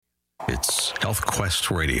It's Health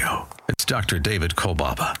Quest Radio. It's Dr. David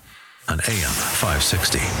Kolbaba on AM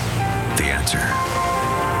 560. The Answer.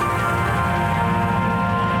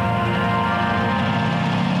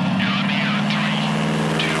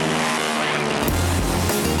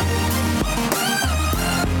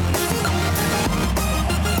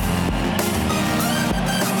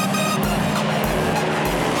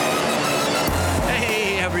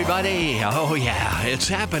 Oh yeah, it's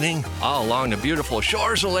happening all along the beautiful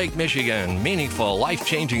shores of Lake Michigan. Meaningful,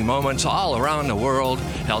 life-changing moments all around the world.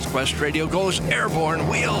 Health Quest Radio goes airborne,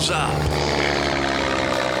 wheels up.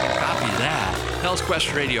 Copy that. Health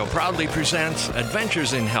Quest Radio proudly presents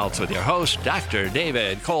Adventures in Health with your host, Dr.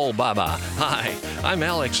 David Kolbaba. Hi, I'm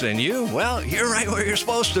Alex, and you? Well, you're right where you're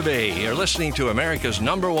supposed to be. You're listening to America's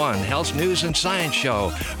 #1 health news and science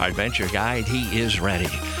show. Our adventure guide, he is ready.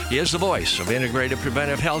 He is the voice of integrated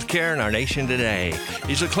preventive health care in our nation today.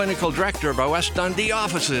 He's a clinical director of our West Dundee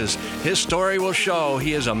offices. His story will show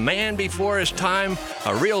he is a man before his time,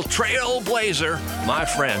 a real trailblazer. My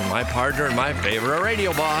friend, my partner, and my favorite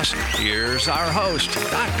radio boss. Here's our host,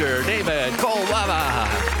 Dr. David Kolbaba.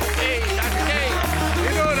 Hey, Dr. K. How you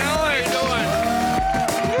doing, Alex?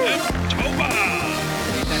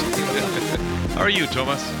 How are you,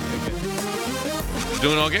 Thomas?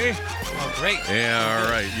 Doing okay? Oh, great. Yeah,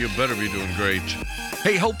 all right. You better be doing great.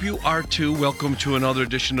 Hey, hope you are too. Welcome to another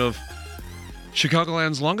edition of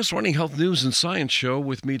Chicagoland's longest-running health news and science show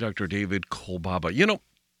with me, Dr. David Kolbaba. You know,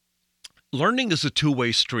 learning is a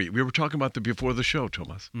two-way street. We were talking about that before the show,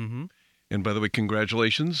 Thomas. Mm-hmm. And by the way,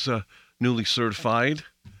 congratulations, newly certified.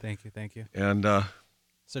 Thank you. And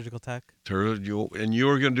surgical tech. you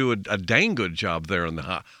were going to do a dang good job there in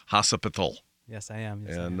the hospital. Yes, I am.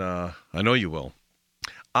 I know you will.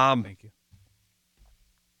 Thank you.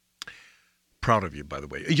 Proud of you, by the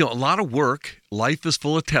way. You know, a lot of work. Life is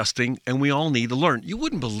full of testing, and we all need to learn. You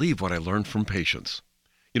wouldn't believe what I learned from patients.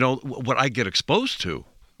 You know, what I get exposed to,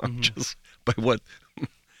 just by what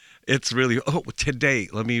it's really. Oh, today,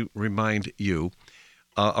 let me remind you,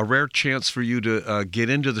 a rare chance for you to get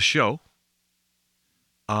into the show.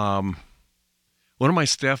 One of my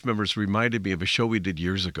staff members reminded me of a show we did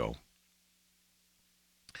years ago.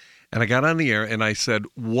 And I got on the air and I said,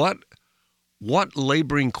 what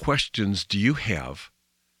laboring questions do you have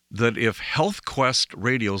that if Health Quest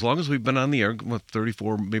Radio, as long as we've been on the air,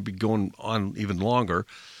 34, maybe going on even longer,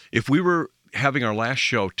 if we were having our last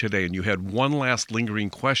show today and you had one last lingering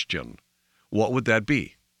question, what would that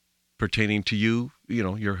be pertaining to you, you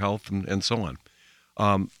know, your health and so on?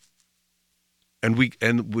 And we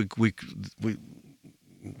the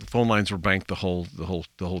phone lines were banked the whole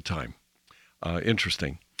time.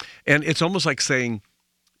 Interesting. And it's almost like saying,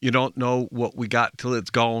 you don't know what we got till it's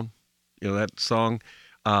gone. You know, that song.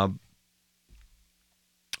 We're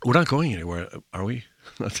not going anywhere, are we?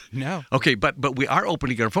 No. Okay, but we are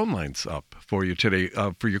opening our phone lines up for you today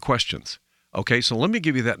for your questions. Okay, so let me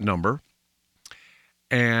give you that number.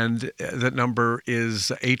 And that number is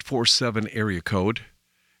 847 area code.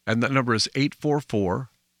 And that number is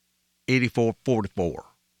 844-8444.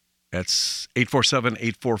 That's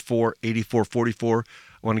 847-844-8444.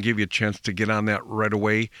 I want to give you a chance to get on that right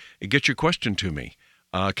away and get your question to me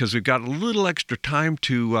because we've got a little extra time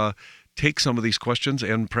to take some of these questions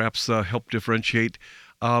and perhaps help differentiate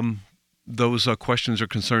those questions or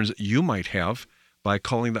concerns that you might have by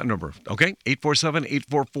calling that number. Okay,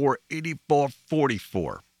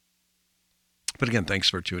 847-844-8444. But again, thanks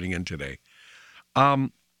for tuning in today.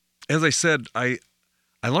 As I said, I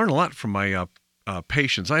learned a lot from my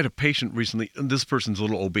patients. I had a patient recently, and this person's a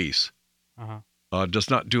little obese. Does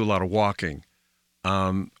not do a lot of walking.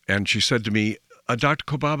 And she said to me, Dr.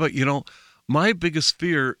 Kolbaba, you know, my biggest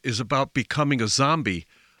fear is about becoming a zombie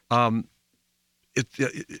because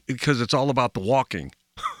it's all about the walking.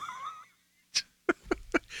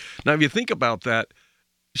 Now, if you think about that,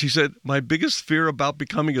 she said, my biggest fear about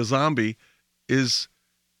becoming a zombie is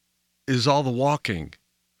all the walking.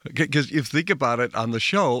 Because if you think about it on the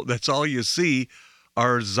show, that's all you see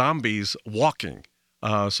are zombies walking.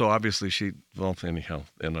 So obviously anyhow.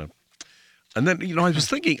 And then, you know, I was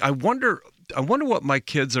thinking, I wonder what my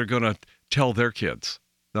kids are going to tell their kids.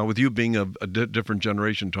 Now, with you being a different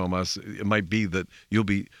generation, Thomas, it might be that you'll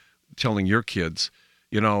be telling your kids,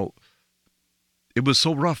 you know, it was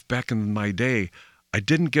so rough back in my day. I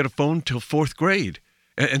didn't get a phone till 4th grade.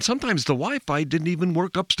 And sometimes the Wi-Fi didn't even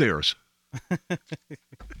work upstairs. Yeah.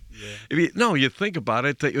 You think about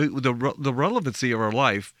it, the relevancy of our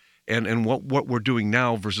life and what we're doing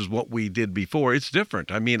now versus what we did before, it's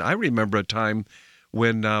different. I mean, I remember a time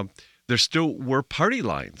when there still were party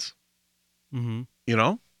lines, you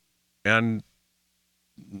know, and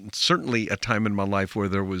certainly a time in my life where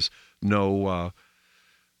there was no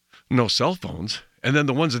cell phones. And then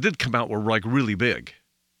the ones that did come out were like really big.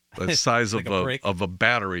 The size Like of a brick? a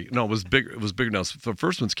battery. No, it was bigger. It was bigger now. So the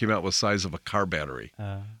first ones came out with the size of a car battery,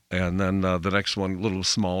 and then the next one a little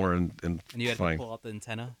smaller and And you had fine. to pull out the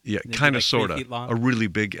antenna? Yeah, And it'd be kind of, like 3 sort of. feet long? A really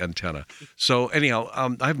big antenna. So anyhow,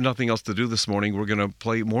 I have nothing else to do this morning. We're going to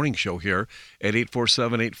play morning show here at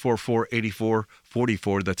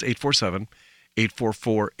 847-844-8444. That's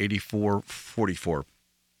 847-844-8444.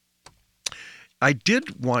 I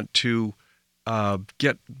did want to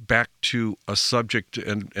get back to a subject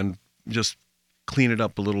and just clean it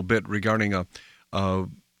up a little bit regarding a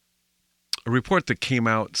report that came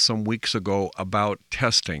out some weeks ago about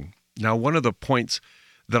testing. Now, one of the points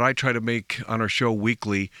that I try to make on our show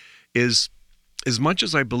weekly is, as much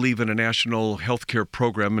as I believe in a national healthcare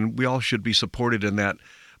program, and we all should be supported in that,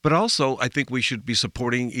 but also I think we should be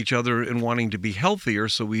supporting each other in wanting to be healthier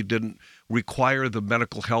so we didn't require the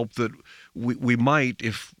medical help that we might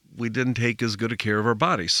if we didn't take as good a care of our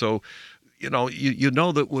bodies. So, you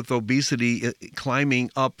know that with obesity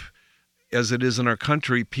climbing up as it is in our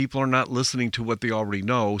country, people are not listening to what they already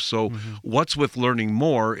know. So what's with learning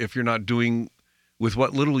more if you're not doing with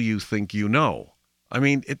what little you think you know? I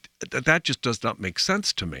mean, that just does not make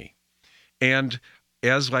sense to me. And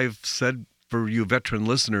as I've said for you veteran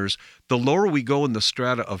listeners, the lower we go in the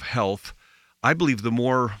strata of health, I believe the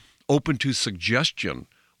more open to suggestion,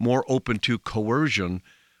 more open to coercion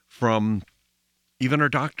from even our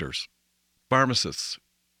doctors, pharmacists.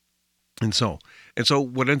 And so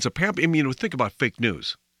what ends up happening, I mean, think about fake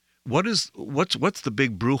news. What's the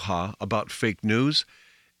big brouhaha about fake news?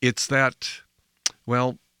 It's that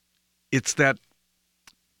it's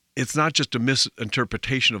not just a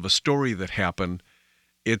misinterpretation of a story that happened.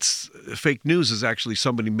 It's fake news is actually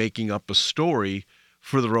somebody making up a story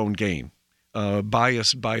for their own gain,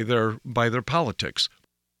 biased by their politics.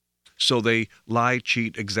 So they lie,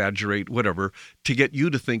 cheat, exaggerate, whatever, to get you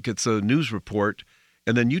to think it's a news report,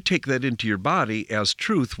 and then you take that into your body as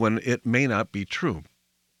truth when it may not be true.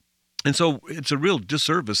 And so it's a real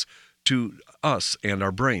disservice to us and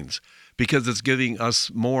our brains because it's giving us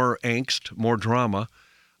more angst, more drama,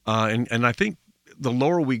 and I think the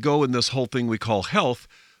lower we go in this whole thing we call health,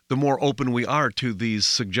 the more open we are to these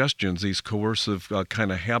suggestions, these coercive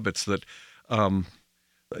kind of habits that I'm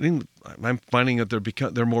finding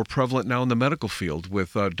that they're more prevalent now in the medical field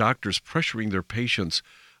with doctors pressuring their patients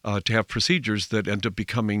to have procedures that end up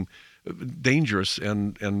becoming dangerous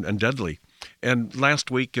and deadly. And last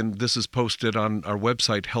week, and this is posted on our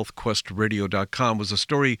website, healthquestradio.com, was a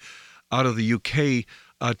story out of the UK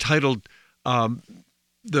titled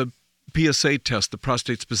the PSA test, the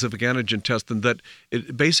prostate-specific antigen test, and that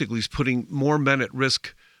it basically is putting more men at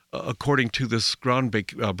risk, according to this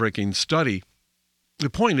groundbreaking study. The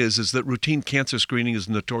point is that routine cancer screening is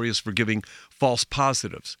notorious for giving false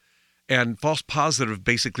positives. And false positive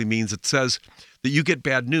basically means it says that you get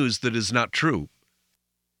bad news that is not true.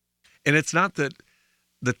 And it's not that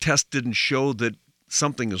the test didn't show that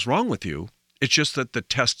something is wrong with you. It's just that the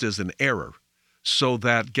test is an error. So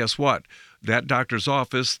that, guess what? That doctor's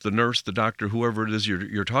office, the nurse, the doctor, whoever it is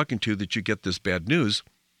you're talking to that you get this bad news,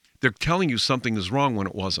 they're telling you something is wrong when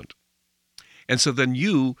it wasn't. And so then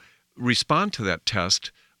you respond to that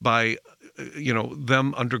test by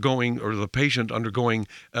them undergoing, or the patient undergoing,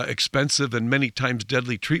 expensive and many times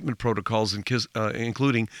deadly treatment protocols,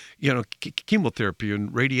 including chemotherapy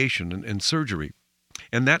and radiation and surgery.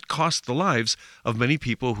 And that cost the lives of many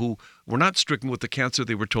people who were not stricken with the cancer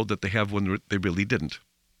they were told that they have when they really didn't.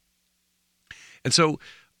 And so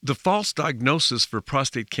the false diagnosis for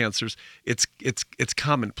prostate cancers, it's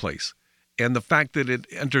commonplace. And the fact that it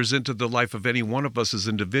enters into the life of any one of us as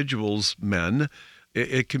individuals, men,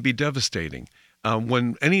 it can be devastating.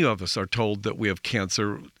 When any of us are told that we have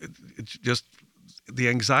cancer, it's just the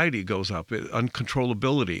anxiety goes up,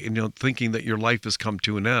 uncontrollability, and thinking that your life has come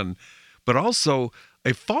to an end. But also,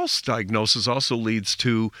 a false diagnosis also leads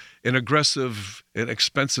to an aggressive and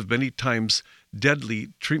expensive, many times deadly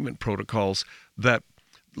treatment protocols that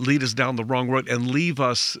lead us down the wrong road and leave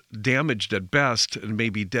us damaged at best and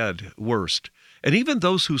maybe dead worst. And even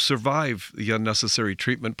those who survive the unnecessary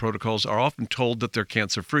treatment protocols are often told that they're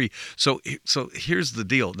cancer-free. So here's the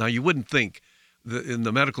deal. Now, you wouldn't think that in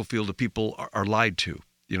the medical field that people are lied to.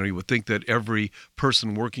 You would think that every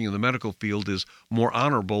person working in the medical field is more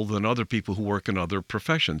honorable than other people who work in other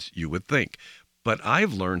professions, you would think. But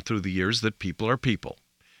I've learned through the years that people are people.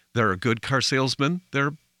 There are good car salesmen, there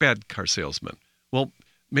are bad car salesmen. Well,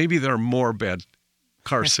 maybe there are more bad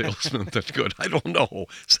car salesmen than good. I don't know.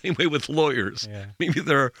 Same way with lawyers. Yeah. Maybe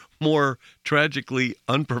there are more tragically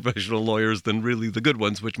unprofessional lawyers than really the good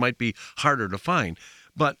ones, which might be harder to find.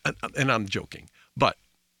 But, and I'm joking, but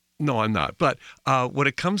no, I'm not. But when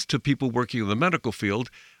it comes to people working in the medical field,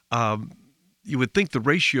 you would think the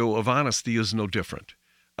ratio of honesty is no different.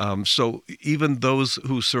 So even those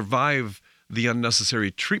who survive the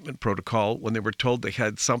unnecessary treatment protocol, when they were told they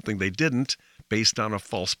had something they didn't, based on a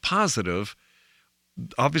false positive,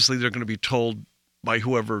 obviously they're going to be told by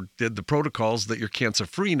whoever did the protocols that you're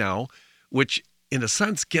cancer-free now, which in a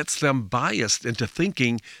sense gets them biased into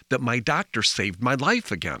thinking that my doctor saved my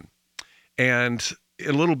life again. And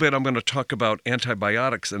in a little bit, I'm going to talk about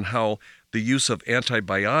antibiotics and how the use of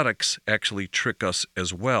antibiotics actually trick us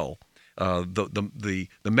as well. The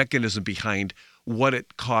mechanism behind what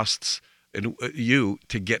it costs you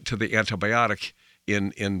to get to the antibiotic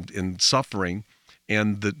in suffering,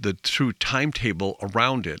 and the true timetable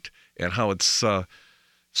around it, and how it's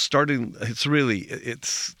starting to really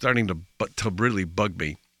bug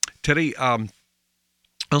me. Today, I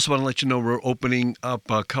also want to let you know we're opening up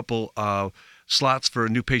a couple slots for a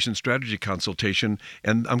new patient strategy consultation,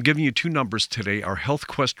 and I'm giving you two numbers today. Our Health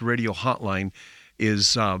Quest Radio hotline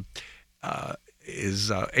is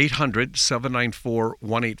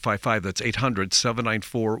 800-794-1855. That's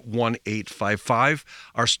 800-794-1855.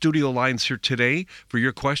 Our studio lines here today for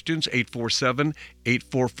your questions,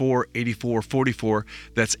 847-844-8444.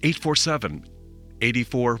 That's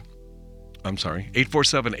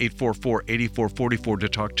 847-844-8444 to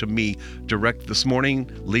talk to me direct this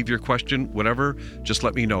morning. Leave your question, whatever, just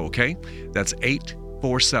let me know, okay? That's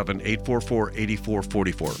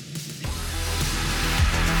 847-844-8444.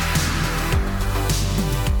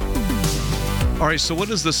 All right, so what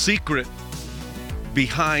is the secret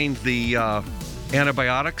behind the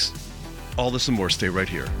antibiotics? All this and more. Stay right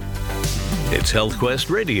here. It's Health Quest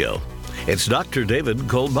Radio. It's Dr. David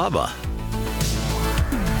Kolbaba.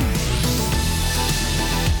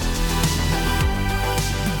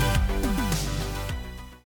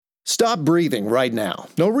 Stop breathing right now.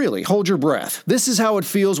 No, really, hold your breath. This is how it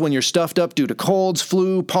feels when you're stuffed up due to colds,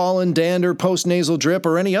 flu, pollen, dander, postnasal drip,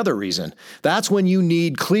 or any other reason. That's when you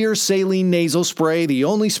need Xlear Saline Nasal Spray, the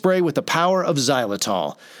only spray with the power of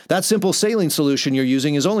xylitol. That simple saline solution you're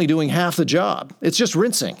using is only doing half the job. It's just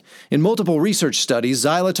rinsing. In multiple research studies,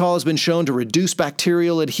 xylitol has been shown to reduce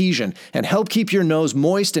bacterial adhesion and help keep your nose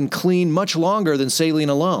moist and clean much longer than saline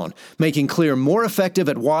alone, making Xlear more effective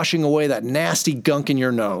at washing away that nasty gunk in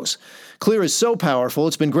your nose. Xlear is so powerful,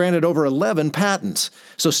 it's been granted over 11 patents.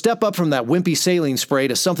 So step up from that wimpy saline spray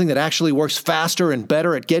to something that actually works faster and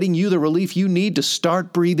better at getting you the relief you need to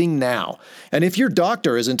start breathing now. And if your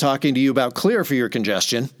doctor isn't talking to you about Xlear for your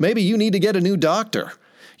congestion, maybe you need to get a new doctor.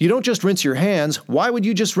 You don't just rinse your hands. Why would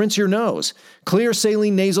you just rinse your nose? Xlear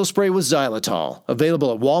Saline Nasal Spray with xylitol.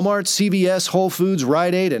 Available at Walmart, CVS, Whole Foods,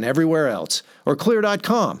 Rite Aid, and everywhere else. Or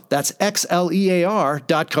Xlear.com. That's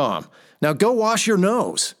XLEAR.com. Now go wash your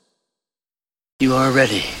nose. You are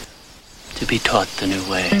ready to be taught the new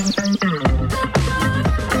way.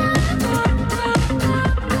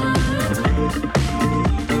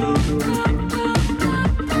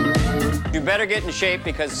 You better get in shape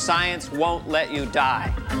because science won't let you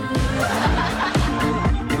die.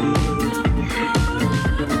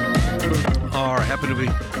 All right, happy to be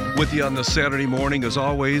with you on this Saturday morning, as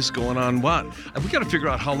always. Going on what? We got to figure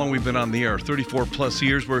out how long we've been on the air. 34 plus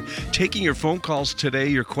years. We're taking your phone calls today,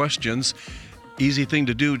 your questions. Easy thing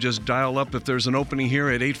to do, just dial up if there's an opening here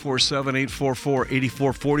at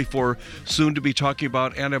 847-844-8444. Soon to be talking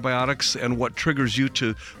about antibiotics and what triggers you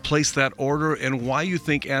to place that order and why you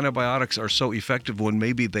think antibiotics are so effective when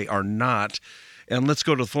maybe they are not. And let's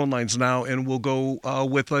go to the phone lines now, and we'll go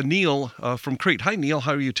with Neil from Crete. Hi, Neil.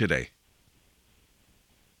 How are you today?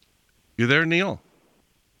 You there, Neil?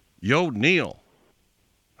 Yo, Neil.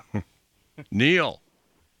 Neil.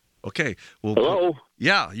 Okay. Well, hello?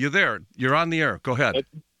 Yeah, you're there. You're on the air. Go ahead.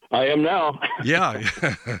 I am now. Yeah.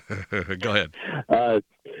 Go ahead.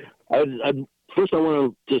 First, I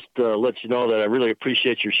want to just let you know that I really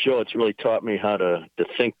appreciate your show. It's really taught me how to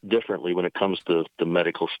think differently when it comes to the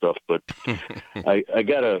medical stuff. But I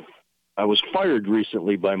was fired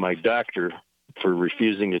recently by my doctor for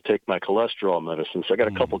refusing to take my cholesterol medicine. So I got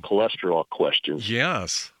a couple cholesterol questions.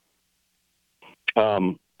 Yes.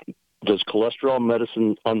 Does cholesterol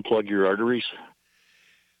medicine unplug your arteries?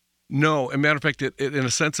 No. As a matter of fact, it in a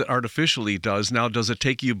sense, it artificially does. Now, does it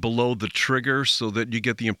take you below the trigger so that you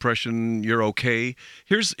get the impression you're okay?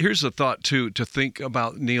 Here's a thought, to think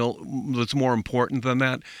about, Neil, that's more important than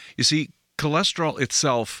that. You see, cholesterol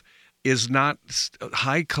itself is not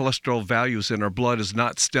high cholesterol values in our blood is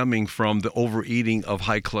not stemming from the overeating of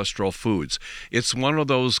high cholesterol foods. It's one of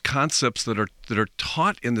those concepts that are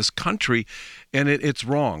taught in this country, and it's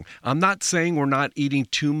wrong. I'm not saying we're not eating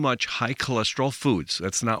too much high cholesterol foods.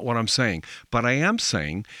 That's not what I'm saying. But I am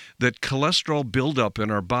saying that cholesterol buildup in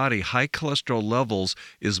our body, high cholesterol levels,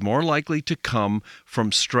 is more likely to come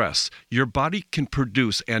from stress. Your body can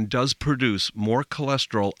produce and does produce more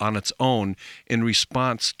cholesterol on its own in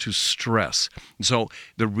response to stress. So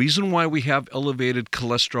the reason why we have elevated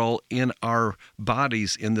cholesterol in our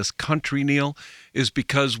bodies in this country, Neil, is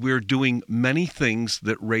because we're doing many things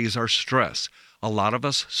that raise our stress. A lot of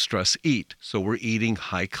us stress eat, so we're eating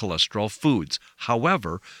high cholesterol foods.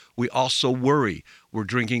 However, we also worry. We're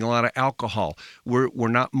drinking a lot of alcohol. We're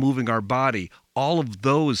not moving our body. All of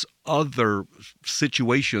those other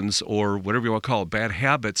situations, or whatever you want to call it, bad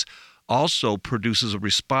habits, also produces a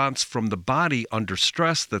response from the body under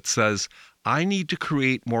stress that says, I need to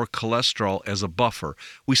create more cholesterol as a buffer.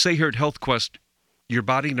 We say here at Health Quest, your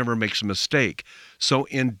body never makes a mistake. So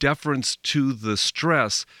in deference to the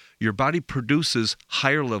stress, your body produces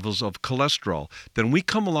higher levels of cholesterol. Then we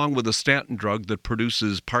come along with a statin drug that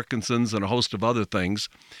produces Parkinson's and a host of other things,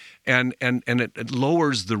 and it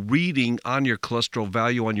lowers the reading on your cholesterol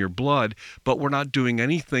value on your blood, but we're not doing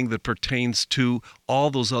anything that pertains to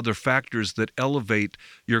all those other factors that elevate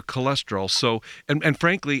your cholesterol. So, and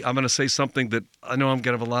frankly, I'm going to say something that I know I'm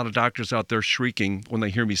going to have a lot of doctors out there shrieking when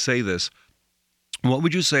they hear me say this. What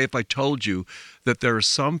would you say if I told you that there are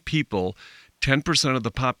some people, 10% of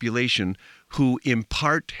the population, who in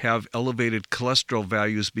part have elevated cholesterol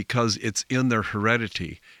values because it's in their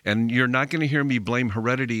heredity? And you're not going to hear me blame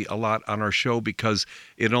heredity a lot on our show, because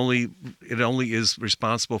it only is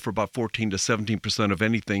responsible for about 14 to 17% of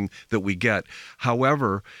anything that we get.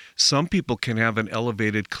 However, some people can have an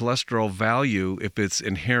elevated cholesterol value if it's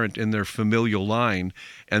inherent in their familial line,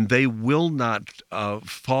 and they will not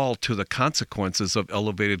fall to the consequences of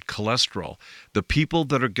elevated cholesterol. The people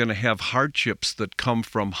that are going to have hardships that come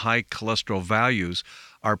from high cholesterol values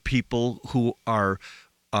are people who are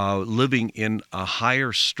living in a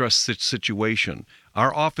higher stress situation.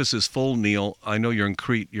 Our office is full, Neil. I know you're in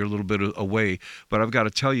Crete. You're a little bit away. But I've got to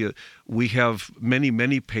tell you, we have many,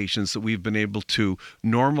 many patients that we've been able to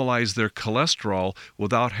normalize their cholesterol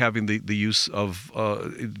without having the use of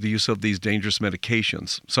these dangerous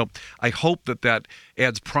medications. So I hope that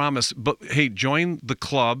adds promise. But hey, join the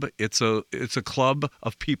club. It's a club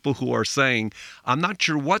of people who are saying, I'm not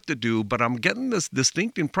sure what to do, but I'm getting this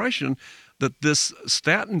distinct impression that this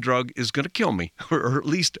statin drug is going to kill me, or at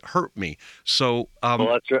least hurt me. So,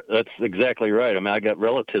 well, that's exactly right. I mean, I got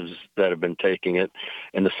relatives that have been taking it,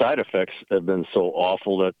 and the side effects have been so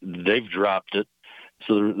awful that they've dropped it.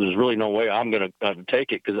 So there's really no way I'm going to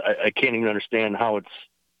take it, because I can't even understand how it's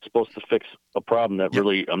supposed to fix a problem that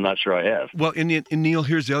really I'm not sure I have. Well, and Neil,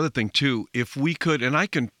 here's the other thing too. If we could, and I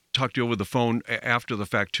can talk to you over the phone after the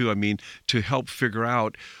fact too, I mean, to help figure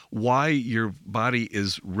out why your body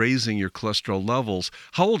is raising your cholesterol levels.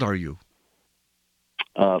 How old are you?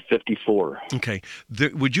 54. Okay.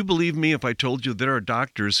 Would you believe me if I told you there are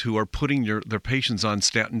doctors who are putting their patients on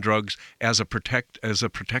statin drugs as a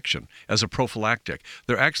protection, as a prophylactic?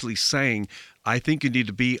 They're actually saying, I think you need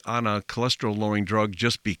to be on a cholesterol-lowering drug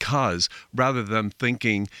just because, rather than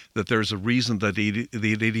thinking that there's a reason that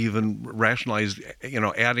they'd even rationalize,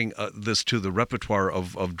 adding this to the repertoire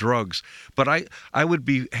of drugs. But I would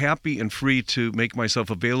be happy and free to make myself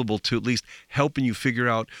available to at least helping you figure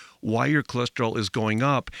out why your cholesterol is going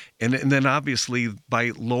up. And then obviously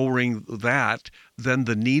by lowering that, then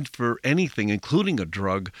the need for anything, including a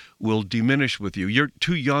drug, will diminish with you. You're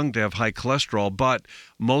too young to have high cholesterol, but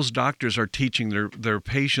most doctors are teaching their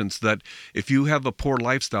patients that if you have a poor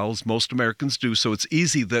lifestyle, as most Americans do, so it's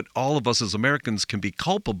easy that all of us as Americans can be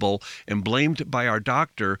culpable and blamed by our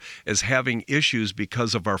doctor as having issues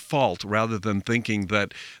because of our fault, rather than thinking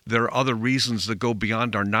that there are other reasons that go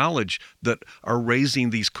beyond our knowledge that are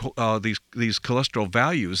raising these cholesterol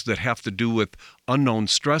values that have to do with unknown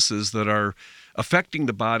stresses that are affecting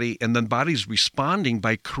the body, and then body's responding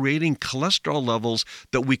by creating cholesterol levels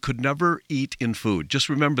that we could never eat in food. Just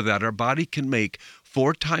remember that our body can make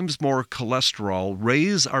 4 times more cholesterol,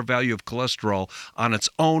 raise our value of cholesterol on its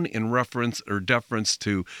own in reference or deference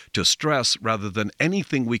to stress, rather than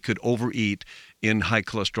anything we could overeat in high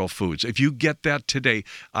cholesterol foods. If you get that today,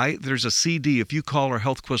 there's a CD. If you call our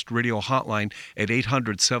Health Quest radio hotline at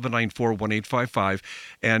 800-794-1855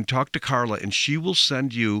 and talk to Carla, and she will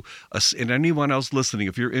send you, and anyone else listening,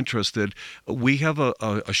 if you're interested, we have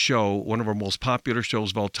a show, one of our most popular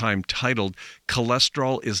shows of all time, titled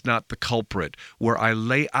Cholesterol is Not the Culprit, where I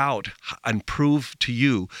lay out and prove to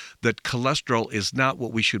you that cholesterol is not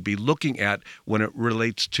what we should be looking at when it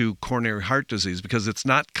relates to coronary heart disease, because it's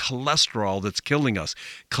not cholesterol that's killing us.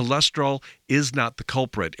 Cholesterol is not the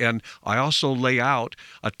culprit. And I also lay out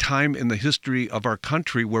a time in the history of our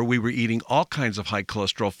country where we were eating all kinds of high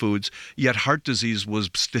cholesterol foods, yet heart disease was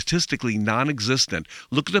statistically non-existent.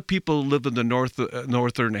 Look at the people who live in the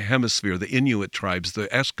northern hemisphere, the Inuit tribes, the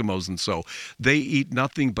Eskimos, and so. They eat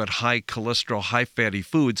nothing but high cholesterol, high fatty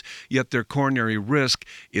foods, yet their coronary risk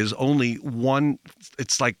is only one.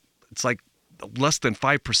 It's like less than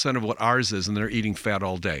 5% of what ours is, and they're eating fat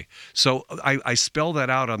all day. So I spell that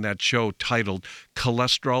out on that show titled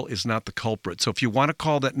Cholesterol is Not the Culprit. So if you want to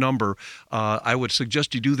call that number, I would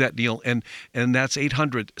suggest you do that, Neil, and that's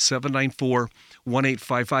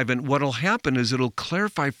 800-794-1855. And what'll happen is it'll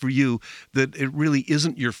clarify for you that it really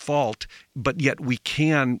isn't your fault, but yet we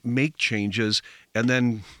can make changes and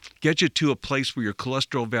then get you to a place where your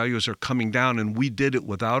cholesterol values are coming down, and we did it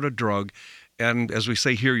without a drug. And as we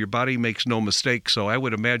say here, your body makes no mistake. So I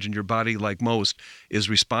would imagine your body, like most, is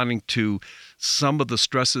responding to some of the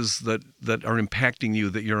stresses that are impacting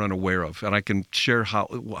you that you're unaware of. And I can share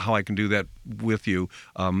how I can do that with you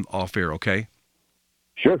off air, okay?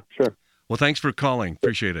 Sure. Well, thanks for calling.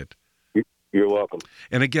 Appreciate it. You're welcome.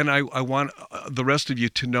 And again, I want the rest of you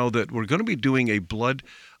to know that we're going to be doing a blood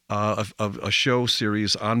a show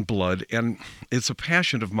series on blood. And it's a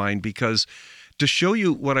passion of mine because to show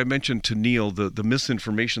you what I mentioned to Neil, the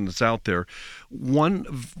misinformation that's out there, one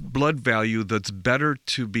blood value that's better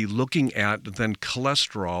to be looking at than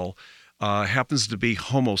cholesterol happens to be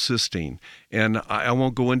homocysteine. And I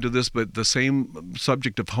won't go into this, but the same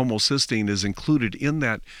subject of homocysteine is included in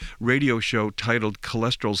that radio show titled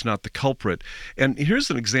Cholesterol's Not the Culprit. And here's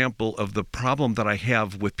an example of the problem that I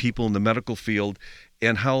have with people in the medical field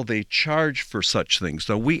and how they charge for such things.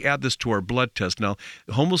 So we add this to our blood test. Now,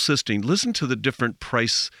 homocysteine, listen to the different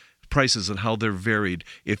prices and how they're varied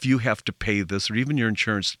if you have to pay this or even your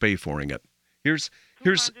insurance to pay for it. Here's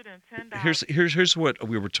what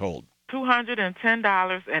we were told.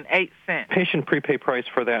 $210.08. Patient prepay price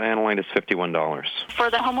for that analyte is $51.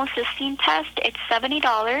 For the homocysteine test, it's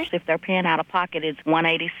 $70. If they're paying out of pocket, it's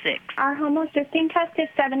 $186. Our homocysteine test is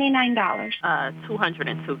 $79.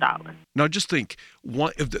 $202. Now just think,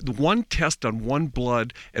 one test on one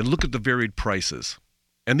blood, and look at the varied prices.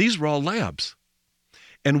 And these were all labs.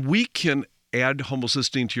 And we can add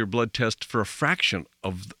homocysteine to your blood test for a fraction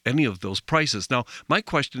of any of those prices. Now, my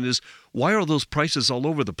question is, why are those prices all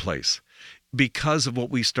over the place? Because of what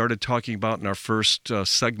we started talking about in our first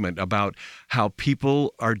segment about how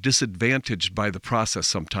people are disadvantaged by the process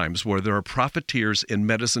sometimes, where there are profiteers in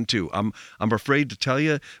medicine too. I'm afraid to tell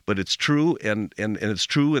you, but it's true, and it's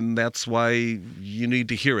true, and that's why you need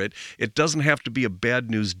to hear it. It doesn't have to be a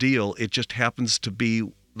bad news deal. It just happens to be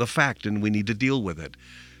the fact, and we need to deal with it.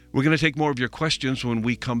 We're going to take more of your questions when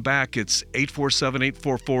we come back. It's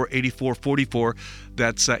 847-844-8444.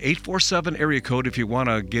 That's 847 area code if you want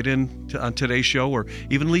to get in on today's show or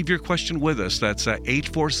even leave your question with us. That's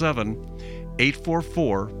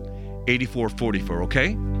 847-844-8444,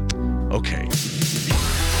 okay? Okay.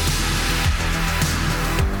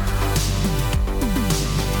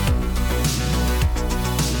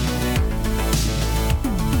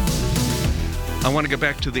 I want to get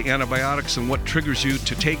back to the antibiotics and what triggers you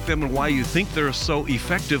to take them and why you think they're so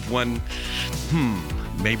effective when,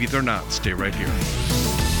 maybe they're not. Stay right here.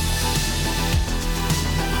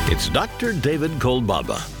 It's Dr. David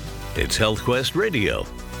Kolbaba. It's Health Quest Radio.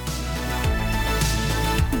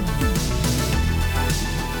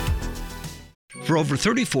 For over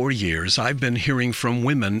 34 years, I've been hearing from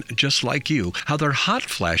women just like you how their hot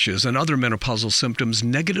flashes and other menopausal symptoms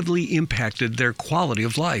negatively impacted their quality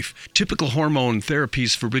of life. Typical hormone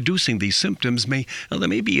therapies for reducing these symptoms may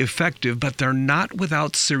be effective, but they're not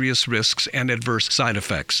without serious risks and adverse side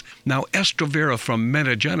effects. Now, Estrovera from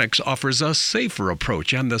Metagenics offers a safer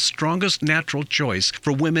approach and the strongest natural choice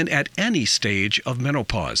for women at any stage of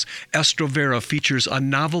menopause. Estrovera features a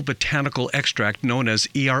novel botanical extract known as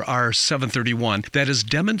ERR 731 one that has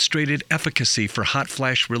demonstrated efficacy for hot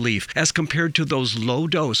flash relief as compared to those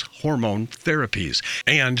low-dose hormone therapies.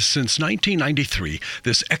 And since 1993,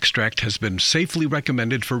 this extract has been safely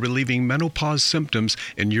recommended for relieving menopause symptoms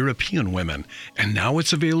in European women. And now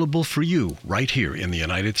it's available for you right here in the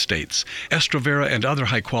United States. Estrovera and other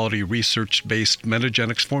high-quality research-based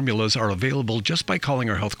Metagenics formulas are available just by calling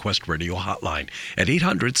our HealthQuest radio hotline at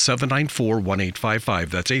 800-794-1855.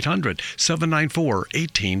 That's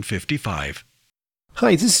 800-794-1855.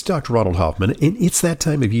 Hi, this is Dr. Ronald Hoffman, and it's that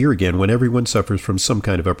time of year again when everyone suffers from some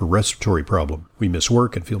kind of upper respiratory problem. We miss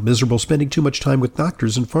work and feel miserable spending too much time with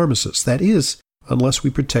doctors and pharmacists. That is, unless we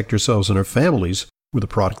protect ourselves and our families with a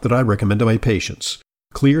product that I recommend to my patients.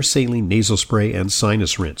 Clear Saline Nasal Spray and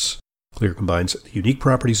Sinus Rinse. Clear combines the unique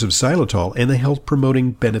properties of xylitol and the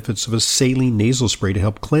health-promoting benefits of a saline nasal spray to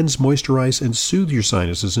help cleanse, moisturize, and soothe your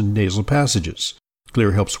sinuses and nasal passages.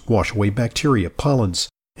 Clear helps wash away bacteria, pollens,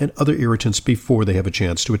 and other irritants before they have a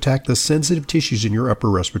chance to attack the sensitive tissues in your upper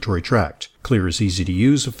respiratory tract. Clear is easy to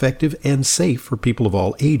use, effective, and safe for people of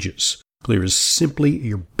all ages. Clear is simply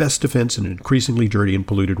your best defense in an increasingly dirty and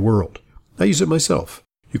polluted world. I use it myself.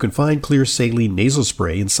 You can find Clear Saline Nasal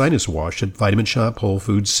Spray and Sinus Wash at Vitamin Shoppe, Whole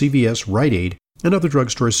Foods, CVS, Rite Aid, and other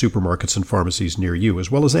drugstores, supermarkets, and pharmacies near you, as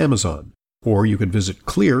well as Amazon. Or you can visit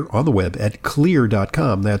Clear on the web at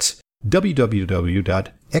Xlear.com. That's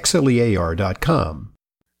www.xlear.com.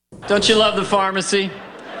 Don't you love the pharmacy?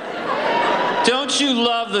 Don't you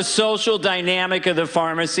love the social dynamic of the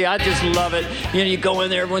pharmacy? I just love it. You know, you go in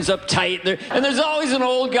there, everyone's uptight, and there's always an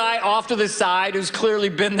old guy off to the side who's clearly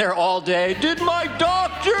been there all day. Did my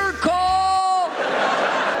doctor call?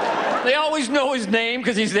 They always know his name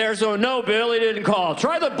because he's there, so no, Bill, he didn't call.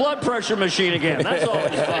 Try the blood pressure machine again. That's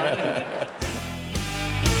always fun.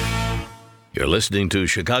 You're listening to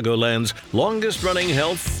Chicagoland's longest-running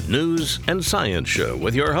health, news, and science show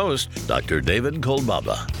with your host, Dr. David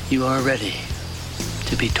Kolbaba. You are ready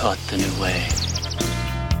to be taught the new way.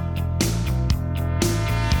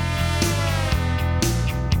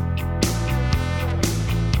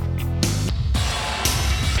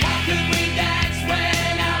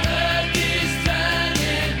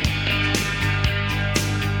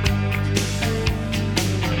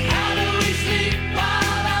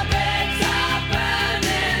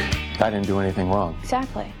 I didn't do anything wrong.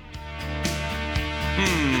 Exactly.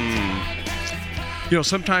 You know,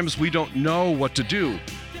 sometimes we don't know what to do.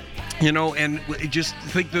 You know, and we just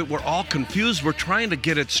think that we're all confused. We're trying to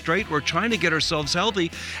get it straight. We're trying to get ourselves healthy.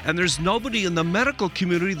 And there's nobody in the medical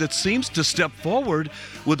community that seems to step forward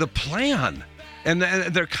with a plan. And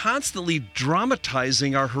they're constantly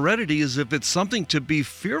dramatizing our heredity as if it's something to be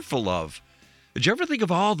fearful of. Did you ever think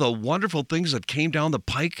of all the wonderful things that came down the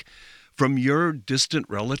pike from your distant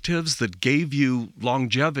relatives that gave you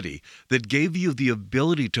longevity, that gave you the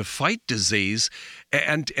ability to fight disease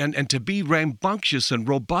and to be rambunctious and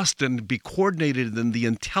robust and be coordinated in the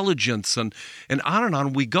intelligence and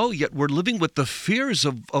on we go, yet we're living with the fears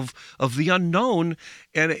of the unknown,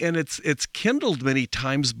 and it's kindled many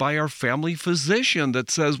times by our family physician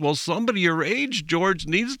that says, well, somebody your age, George,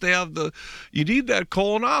 needs to have you need that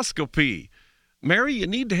colonoscopy. Mary, you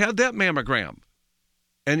need to have that mammogram.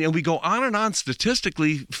 And we go on and on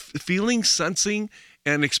statistically, feeling, sensing,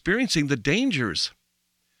 and experiencing the dangers.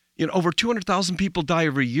 You know, over 200,000 people die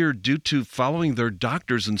every year due to following their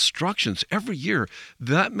doctor's instructions. Every year,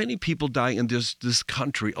 that many people die in this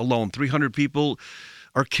country alone. 300 people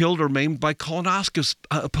are killed or maimed by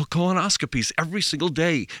colonoscopies every single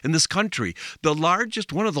day in this country.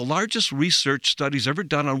 One of the largest research studies ever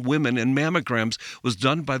done on women and mammograms was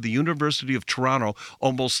done by the University of Toronto.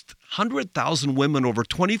 Almost 100,000 women over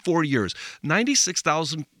 24 years,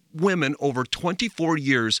 96,000 women over 24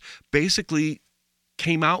 years basically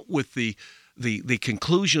came out with the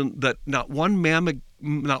conclusion that not one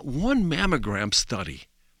mammogram study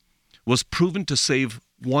was proven to save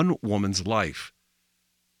one woman's life.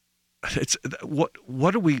 It's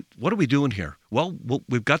what are we doing here? Well,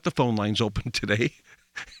 we've got the phone lines open today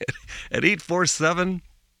at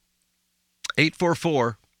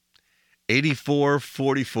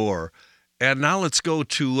 847-844-8444. And now let's go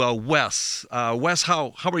to Wes. Wes,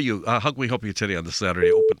 how are you? How can we help you today on the Saturday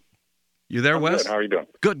Open? You there, Wes? Good. How are you doing?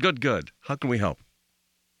 Good. How can we help?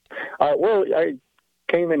 Well, I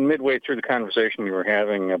came in midway through the conversation you were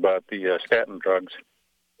having about the statin drugs,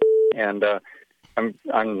 and I'm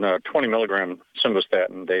on 20 milligram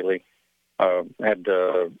simvastatin daily. Had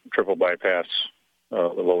triple bypass a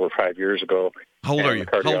little over 5 years ago. How old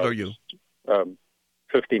are you?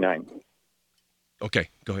 59. Okay,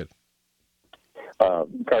 go ahead.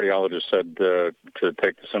 Cardiologist said to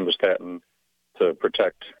take the simvastatin to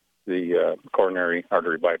protect the coronary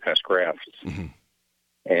artery bypass grafts. Mm-hmm.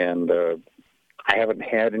 And I haven't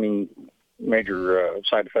had any major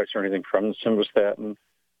side effects or anything from the simvastatin,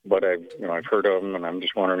 but I've heard of them, and I'm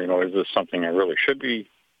just wondering, is this something I really should be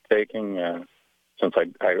taking? Since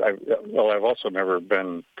I've also never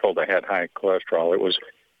been told I had high cholesterol. It was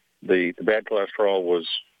the bad cholesterol was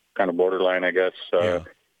kind of borderline, I guess,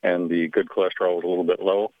 and the good cholesterol was a little bit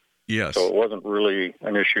low. Yes. So it wasn't really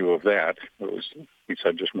an issue of that. It was, he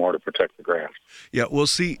said, just more to protect the graft. Yeah, well,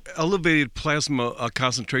 see, elevated plasma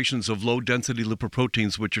concentrations of low-density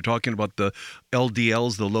lipoproteins, which you're talking about, the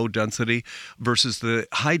LDLs, the low density, versus the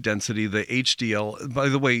high density, the HDL. By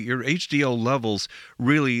the way, your HDL levels,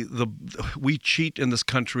 really, we cheat in this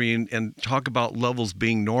country and talk about levels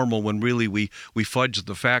being normal when really we fudge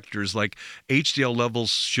the factors. Like HDL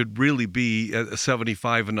levels should really be at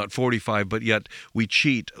 75 and not 45, but yet we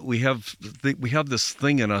cheat. We have this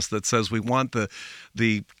thing in us that says we want the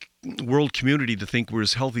world community to think we're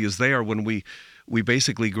as healthy as they are when we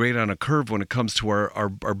basically grade on a curve when it comes to our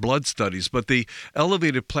blood studies. But the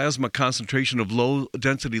elevated plasma concentration of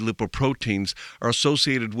low-density lipoproteins are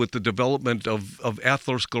associated with the development of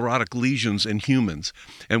atherosclerotic lesions in humans.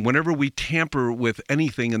 And whenever we tamper with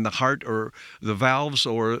anything in the heart or the valves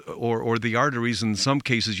or the arteries, in some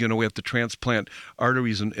cases, we have to transplant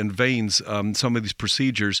arteries and veins, some of these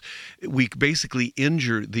procedures, we basically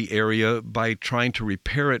injure the area by trying to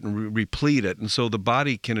repair it and replete it. And so the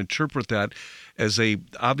body can interpret that as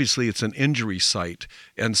obviously it's an injury site.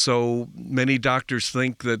 And so many doctors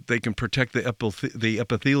think that they can protect the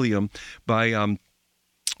epithelium by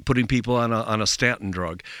putting people on a statin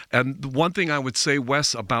drug. And the one thing I would say,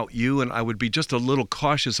 Wes, about you, and I would be just a little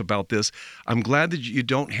cautious about this, I'm glad that you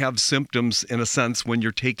don't have symptoms in a sense when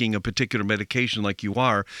you're taking a particular medication like you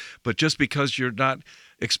are, but just because you're not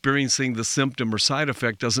experiencing the symptom or side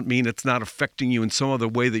effect doesn't mean it's not affecting you in some other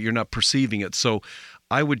way that you're not perceiving it. So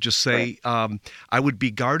I would just say I would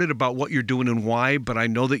be guarded about what you're doing and why, but I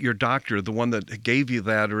know that your doctor, the one that gave you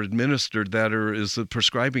that or administered that or is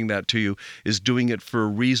prescribing that to you, is doing it for a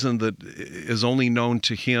reason that is only known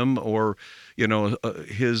to him or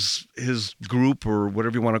his group or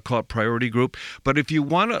whatever you want to call it, priority group. But if you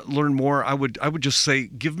want to learn more, I would just say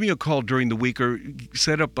give me a call during the week or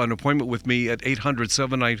set up an appointment with me at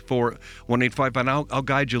 800-794-1855, and I'll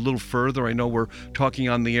guide you a little further. I know we're talking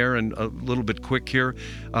on the air and a little bit quick here.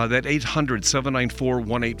 That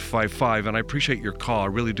 800-794-1855, and I appreciate your call. I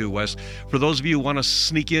really do, Wes. For those of you who want to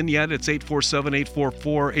sneak in yet, it's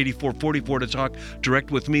 847-844-8444 to talk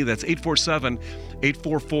direct with me. That's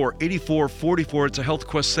 847-844-8444. It's a Health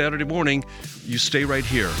Quest Saturday morning. You stay right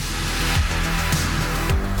here.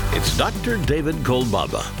 It's Dr. David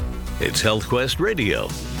Kolbaba. It's Health Quest Radio.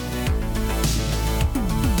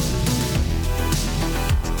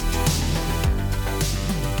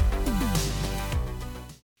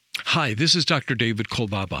 Hi, this is Dr. David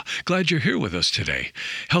Kolbaba. Glad you're here with us today.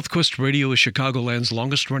 Health Quest Radio is Chicagoland's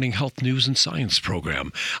longest-running health news and science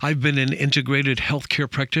program. I've been an integrated healthcare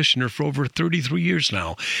practitioner for over 33 years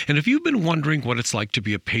now, and if you've been wondering what it's like to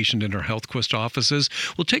be a patient in our Health Quest offices,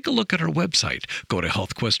 well, take a look at our website. Go to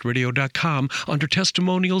healthquestradio.com under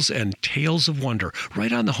Testimonials and Tales of Wonder,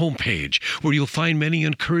 right on the homepage, where you'll find many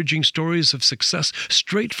encouraging stories of success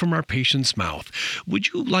straight from our patient's mouth.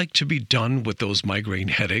 Would you like to be done with those migraine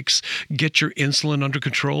headaches? Get your insulin under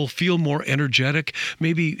control, feel more energetic,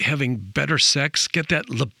 maybe having better sex, get that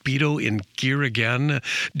libido in gear again,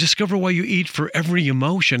 discover why you eat for every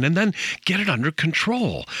emotion, and then get it under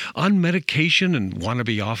control. On medication and want to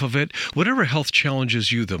be off of it, whatever health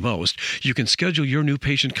challenges you the most, you can schedule your new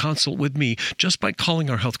patient consult with me just by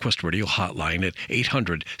calling our Health Quest Radio hotline at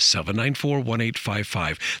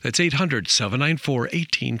 800-794-1855. That's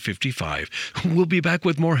 800-794-1855. We'll be back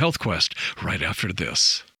with more Health Quest right after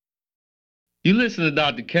this. You listen to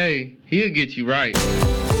Dr. K, he'll get you right.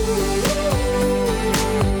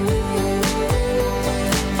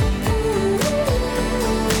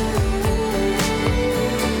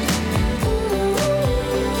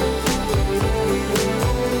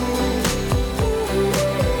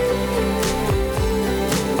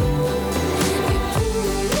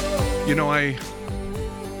 I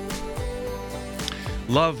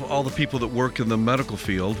love all the people that work in the medical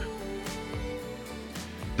field.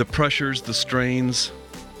 The pressures, the strains,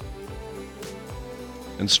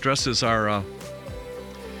 and stresses are,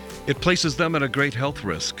 it places them at a great health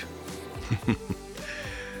risk.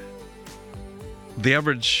 The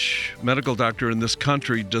average medical doctor in this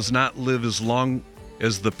country does not live as long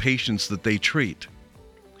as the patients that they treat.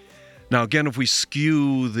 Now, again, if we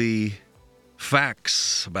skew the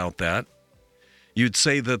facts about that, you'd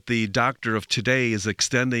say that the doctor of today is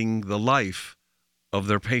extending the life of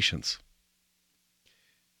their patients.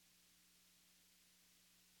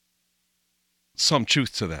 Some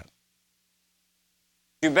truth to that.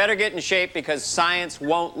 You better get in shape because science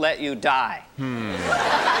won't let you die.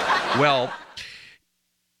 Well,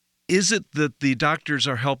 is it that the doctors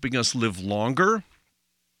are helping us live longer?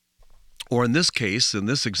 Or in this case, in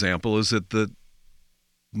this example, is it the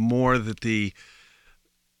more that the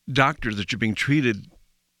doctor that you're being treated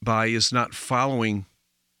by is not following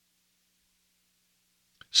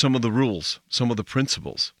some of the rules, some of the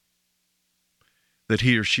principles that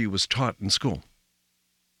he or she was taught in school?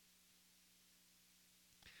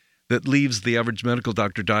 That leaves the average medical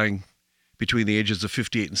doctor dying between the ages of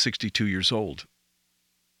 58 and 62 years old.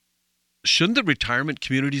 Shouldn't the retirement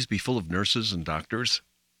communities be full of nurses and doctors?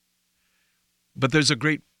 But there's a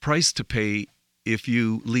great price to pay if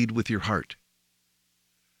you lead with your heart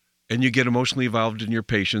and you get emotionally involved in your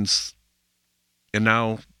patients. And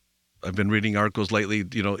now I've been reading articles lately,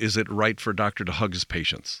 is it right for a doctor to hug his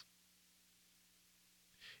patients?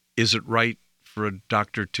 Is it right for a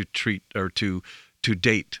doctor to treat or to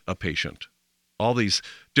date a patient? All these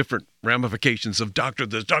different ramifications of doctor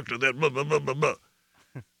this, doctor that, blah, blah, blah, blah, blah.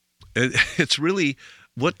 It's really,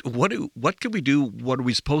 what can we do? What are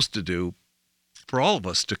we supposed to do for all of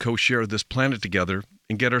us to co-share this planet together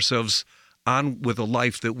and get ourselves on with a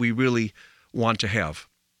life that we really want to have?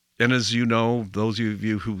 And as you know, those of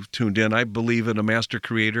you who tuned in, I believe in a master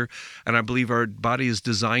creator, and I believe our body is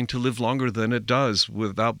designed to live longer than it does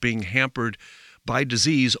without being hampered by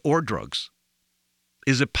disease or drugs.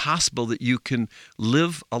 Is it possible that you can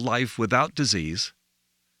live a life without disease,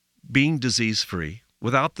 being disease-free,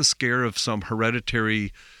 without the scare of some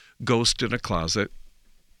hereditary ghost in a closet,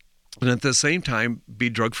 and at the same time be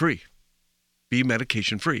drug-free, be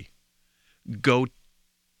medication-free, go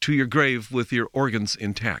to your grave with your organs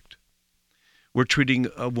intact? We're treating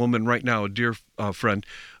a woman right now, a dear friend,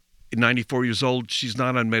 94 years old. She's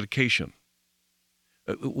not on medication.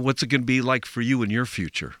 What's it going to be like for you in your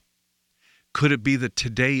future? Could it be that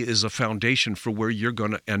today is a foundation for where you're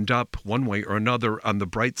going to end up one way or another, on the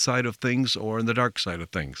bright side of things or in the dark side of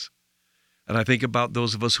things? And I think about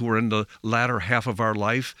those of us who are in the latter half of our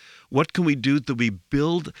life. What can we do that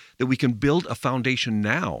we can build a foundation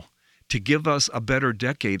now to give us a better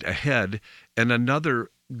decade ahead, and another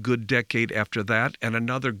good decade after that, and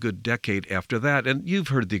another good decade after that? And you've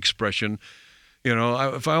heard the expression,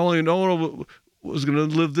 if I only known I was going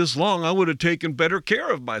to live this long, I would have taken better care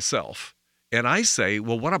of myself. And I say,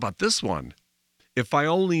 well, what about this one? If I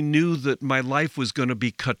only knew that my life was going to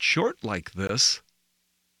be cut short like this,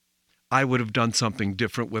 I would have done something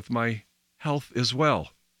different with my health as well.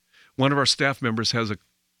 One of our staff members has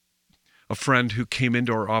a friend who came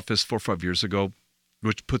into our office 4 or 5 years ago,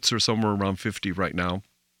 which puts her somewhere around 50 right now,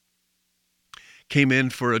 came in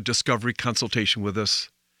for a discovery consultation with us,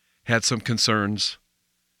 had some concerns,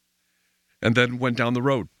 and then went down the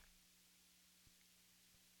road.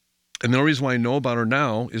 And the only reason why I know about her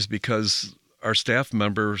now is because our staff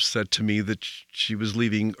member said to me that she was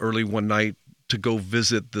leaving early one night to go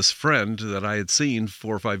visit this friend that I had seen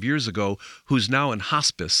 4 or 5 years ago, who's now in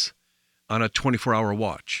hospice on a 24-hour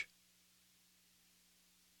watch.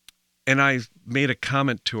 And I made a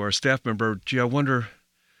comment to our staff member, gee, I wonder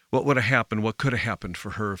what would have happened, what could have happened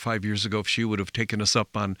for her 5 years ago if she would have taken us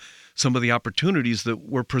up on some of the opportunities that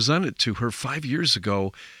were presented to her 5 years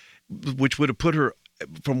ago, which would have put her,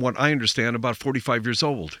 from what I understand, about 45 years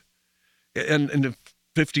old. And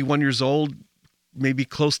 51 years old, maybe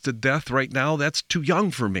close to death right now, that's too young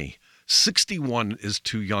for me. 61 is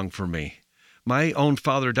too young for me. My own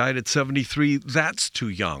father died at 73. That's too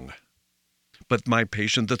young. But my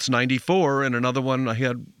patient that's 94 and another one I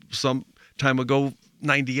had some time ago,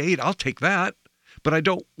 98, I'll take that. But I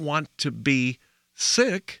don't want to be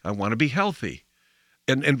sick. I want to be healthy.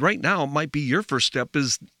 And right now, it might be your first step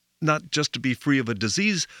is not just to be free of a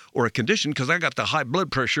disease or a condition, because I got the high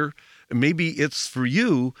blood pressure. Maybe it's for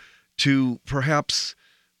you to perhaps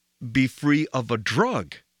be free of a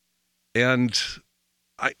drug. And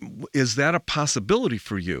is that a possibility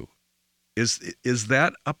for you? Is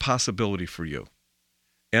that a possibility for you?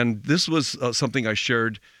 And this was something I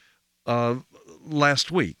shared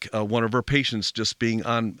last week. One of our patients just being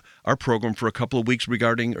on our program for a couple of weeks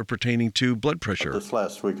regarding or pertaining to blood pressure. This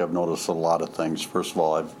last week I've noticed a lot of things. First of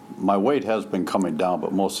all, my weight has been coming down,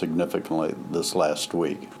 but most significantly this last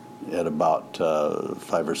week at about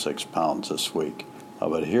 5 or 6 pounds this week.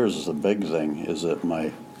 But here's the big thing, is that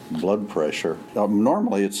my blood pressure,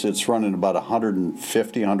 normally it's running about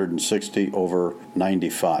 150, 160 over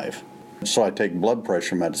 95. So I take blood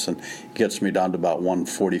pressure medicine. It gets me down to about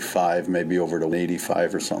 145, maybe over to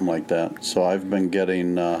 85 or something like that. So I've been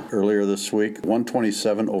getting, earlier this week,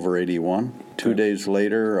 127 over 81. 2 days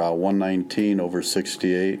later, 119 over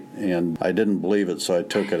 68. And I didn't believe it, so I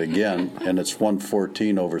took it again, and it's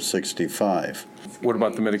 114 over 65. What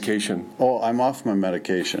about the medication? Oh, I'm off my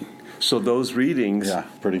medication. So those readings... Yeah,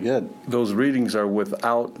 pretty good. Those readings are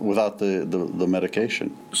without the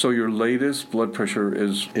medication. So your latest blood pressure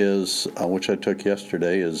is which I took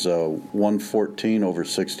yesterday, is 114 over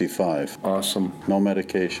 65. Awesome. No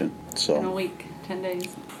medication. So in a week, 10 days.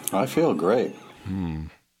 I feel great.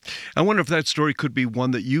 I wonder if that story could be one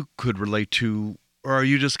that you could relate to, or are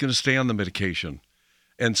you just going to stay on the medication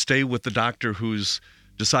and stay with the doctor who's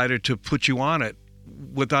decided to put you on it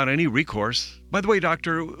without any recourse? By the way,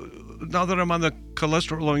 doctor, now that I'm on the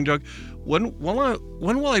cholesterol-lowering drug, when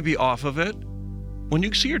will I be off of it? When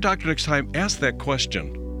you see your doctor next time, ask that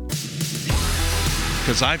question,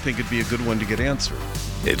 because I think it'd be a good one to get answered.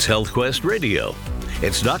 It's Health Quest Radio.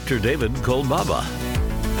 It's Dr. David Kolbaba.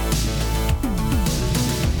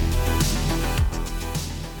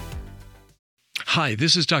 Hi,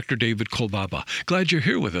 this is Dr. David Kolbaba. Glad you're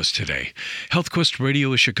here with us today. Health Quest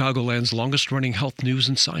Radio is Chicagoland's longest-running health news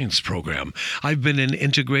and science program. I've been an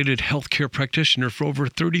integrated healthcare practitioner for over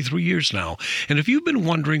 33 years now, and if you've been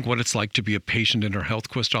wondering what it's like to be a patient in our Health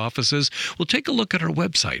Quest offices, well, take a look at our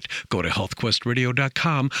website. Go to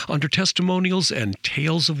healthquestradio.com under Testimonials and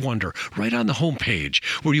Tales of Wonder, right on the homepage,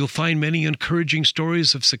 where you'll find many encouraging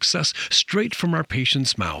stories of success straight from our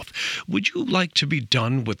patient's mouth. Would you like to be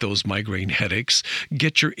done with those migraine headaches?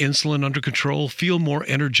 Get your insulin under control, feel more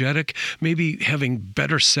energetic, maybe having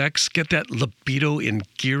better sex, get that libido in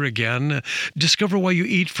gear again, discover why you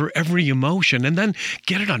eat for every emotion, and then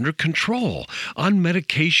get it under control. On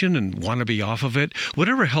medication and want to be off of it,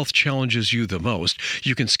 whatever health challenges you the most,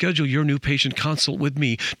 you can schedule your new patient consult with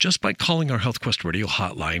me just by calling our Health Quest Radio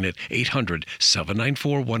hotline at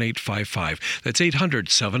 800-794-1855. That's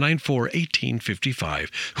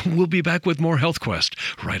 800-794-1855. We'll be back with more Health Quest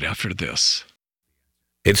right after this.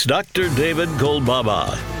 It's Dr. David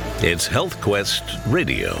Kolbaba. It's Health Quest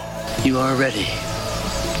Radio. You are ready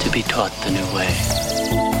to be taught the new way.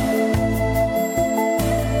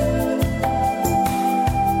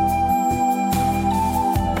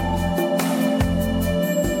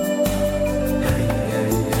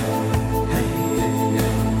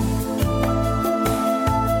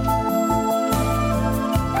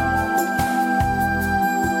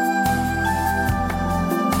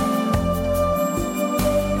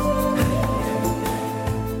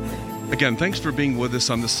 Again, thanks for being with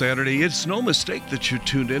us on this Saturday. It's no mistake that you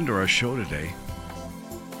tuned into our show today.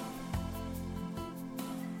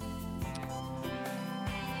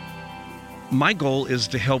 My goal is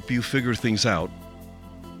to help you figure things out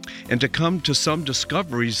and to come to some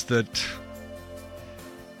discoveries that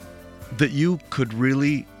you could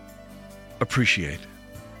really appreciate.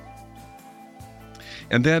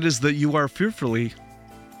 And that is that you are fearfully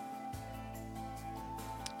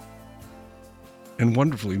and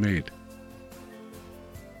wonderfully made.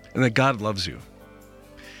 And that God loves you.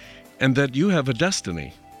 And that you have a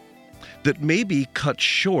destiny that may be cut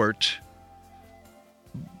short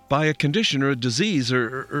by a condition or a disease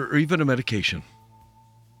or even a medication.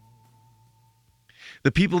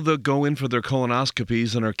 The people that go in for their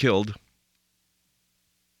colonoscopies and are killed,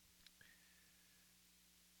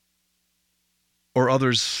 or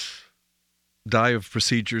others die of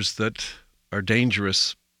procedures that are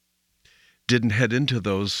dangerous, didn't head into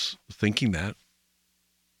those thinking that,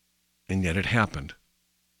 and yet it happened.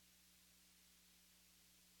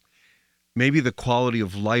 Maybe the quality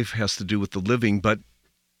of life has to do with the living, but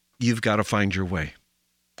you've got to find your way.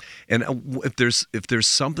 And if there's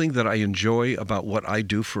something that I enjoy about what I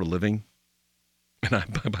do for a living,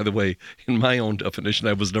 and by the way, in my own definition,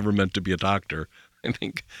 I was never meant to be a doctor. I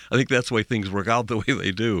think that's why things work out the way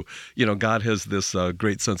they do. You know, God has this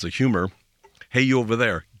great sense of humor. Hey, you over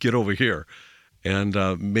there, get over here, and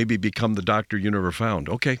maybe become the doctor you never found.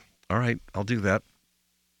 Okay, all right, I'll do that.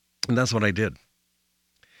 And that's what I did.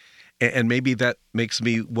 And maybe that makes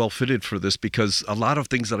me well fitted for this, because a lot of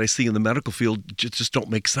things that I see in the medical field just don't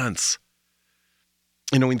make sense.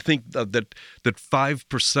 You know, when you think that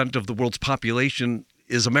 5% of the world's population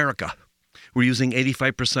is America, we're using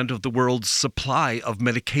 85% of the world's supply of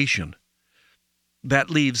medication. That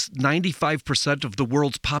leaves 95% of the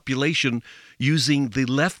world's population using the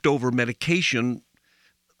leftover medication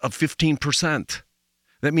of 15%.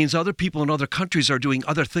 That means other people in other countries are doing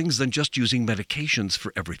other things than just using medications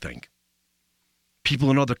for everything.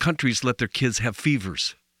 People in other countries let their kids have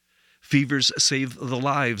fevers. Fevers save the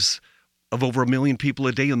lives of over 1 million people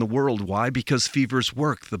a day in the world. Why? Because fevers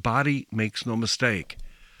work. The body makes no mistake.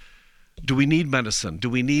 Do we need medicine? Do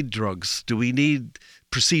we need drugs? Do we need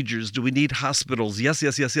procedures? Do we need hospitals? Yes,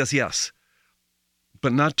 yes, yes, yes, yes.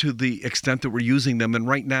 But not to the extent that we're using them. And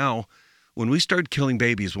right now, when we start killing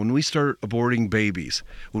babies, when we start aborting babies,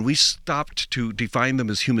 when we stopped to define them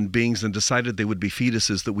as human beings and decided they would be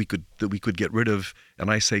fetuses that we could get rid of, and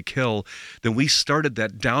I say kill, then we started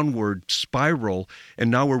that downward spiral, and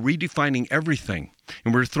now we're redefining everything.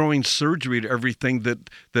 And we're throwing surgery at everything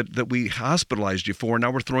that we hospitalized you for.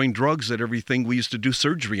 Now we're throwing drugs at everything we used to do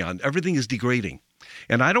surgery on. Everything is degrading.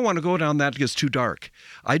 And I don't want to go down that because it's too dark.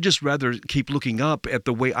 I just rather keep looking up at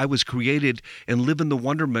the way I was created and live in the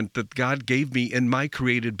wonderment that God gave me in my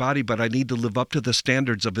created body, but I need to live up to the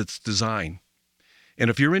standards of its design. And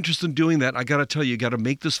if you're interested in doing that, I got to tell you got to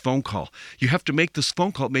make this phone call. You have to make this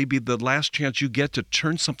phone call. It may be the last chance you get to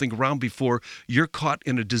turn something around before you're caught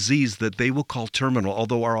in a disease that they will call terminal,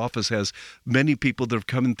 although our office has many people that have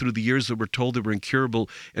come in through the years that were told they were incurable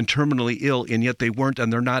and terminally ill, and yet they weren't,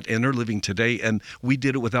 and they're not, and they're living today, and we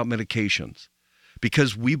did it without medications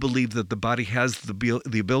because we believe that the body has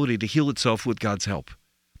the ability to heal itself with God's help.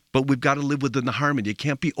 But we've got to live within the harmony. You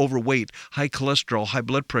can't be overweight, high cholesterol, high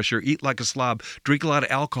blood pressure, eat like a slob, drink a lot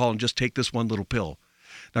of alcohol, and just take this one little pill.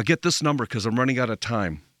 Now get this number because I'm running out of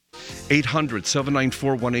time.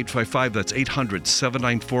 800-794-1855. That's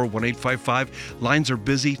 800-794-1855. Lines are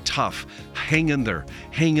busy, tough. Hang in there.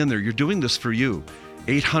 Hang in there. You're doing this for you.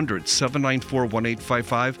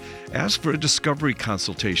 800-794-1855. Ask for a discovery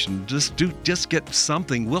consultation. Just get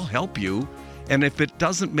something. We'll help you. And if it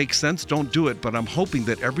doesn't make sense, don't do it. But I'm hoping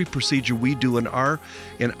that every procedure we do in our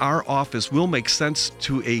office will make sense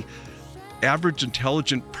to a average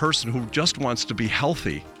intelligent person who just wants to be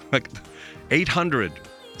healthy. Like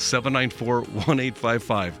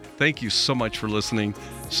 800-794-1855. Thank you so much for listening.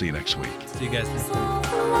 See you next week. See you guys next week.